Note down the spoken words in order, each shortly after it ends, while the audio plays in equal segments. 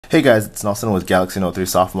Hey guys, it's Nelson with Galaxy Note 3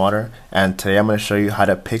 softModder, and today I'm going to show you how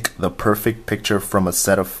to pick the perfect picture from a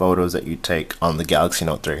set of photos that you take on the Galaxy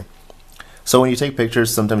Note 3. So when you take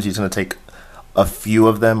pictures, sometimes you tend to take a few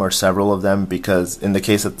of them or several of them because in the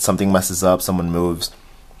case that something messes up, someone moves,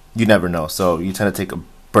 you never know. So you tend to take a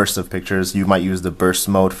burst of pictures. You might use the burst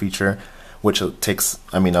mode feature, which takes,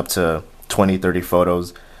 up to 20-30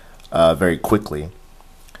 photos very quickly.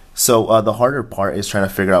 So the harder part is trying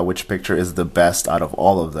to figure out which picture is the best out of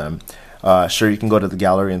all of them. Sure, you can go to the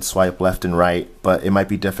gallery and swipe left and right, but it might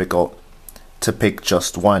be difficult to pick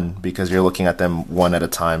just one because you're looking at them one at a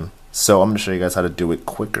time. So I'm going to show you guys how to do it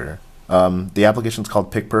quicker. The application is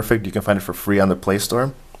called Pic Perfect. You can find it for free on the Play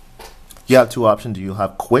Store. You have two options. You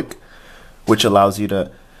have Quick, which allows you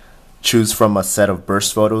to choose from a set of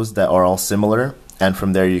burst photos that are all similar, and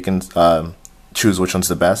from there you can choose which one's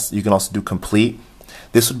the best. You can also do Complete.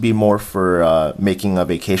 This would be more for making a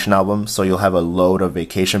vacation album, so you'll have a load of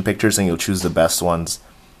vacation pictures and you'll choose the best ones.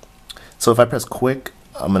 So if I press Quick,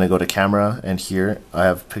 I'm going to go to Camera, and here I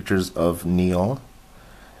have pictures of Neil.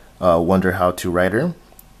 Wonder How to Writer.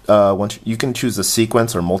 You can choose a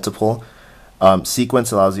sequence or multiple.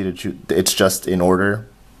 Sequence allows you to choose, it's just in order.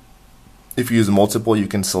 If you use multiple, you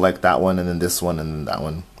can select that one and then this one and then that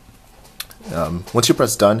one. Once you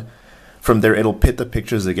press Done, from there it'll pit the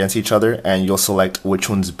pictures against each other and you'll select which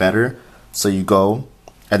one's better. So you go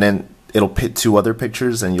and then it'll pit two other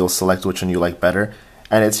pictures and you'll select which one you like better.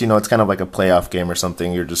 And it's it's kind of like a playoff game or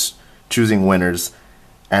something. You're just choosing winners,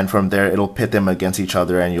 and from there it'll pit them against each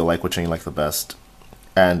other and you'll like which one you like the best.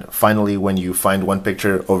 And finally, when you find one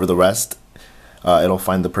picture over the rest, it'll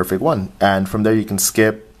find the perfect one. And from there you can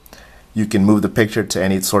skip. You can move the picture to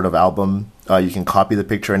any sort of album. You can copy the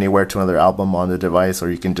picture anywhere to another album on the device,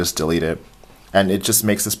 or you can just delete it. And it just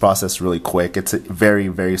makes this process really quick. It's a very,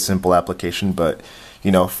 very simple application, but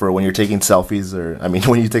for when you're taking selfies, or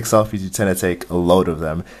when you take selfies, you tend to take a load of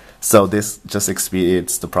them. So this just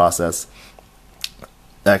expedites the process.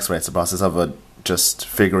 Expedites the process of just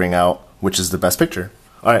figuring out which is the best picture.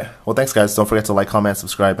 Alright, well thanks guys. Don't forget to like, comment,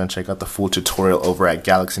 subscribe, and check out the full tutorial over at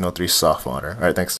Galaxy Note 3 softModder. Alright, thanks.